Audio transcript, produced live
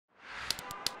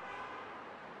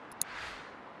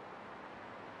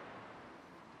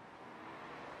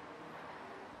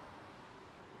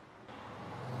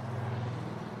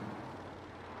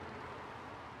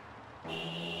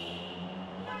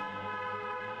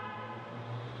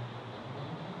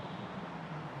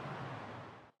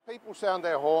People sound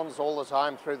their horns all the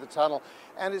time through the tunnel,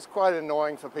 and it's quite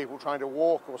annoying for people trying to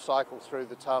walk or cycle through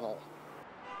the tunnel.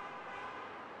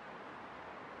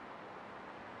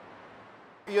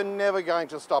 You're never going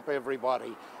to stop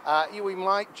everybody. We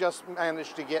might just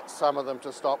manage to get some of them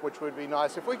to stop, which would be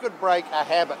nice. If we could break a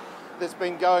habit that's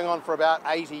been going on for about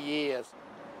 80 years.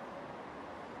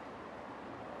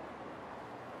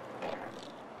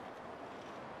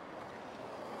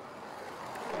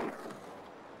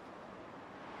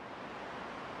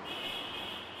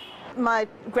 My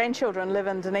grandchildren live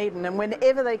in Dunedin, and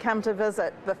whenever they come to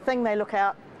visit, the thing they're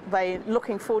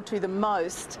looking forward to the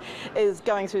most is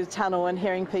going through the tunnel and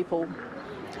hearing people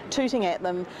tooting at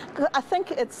them. I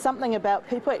think it's something about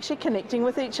people actually connecting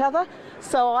with each other.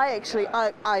 So I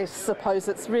suppose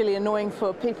it's really annoying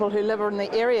for people who live in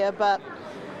the area, but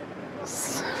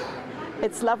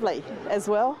it's lovely as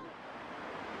well.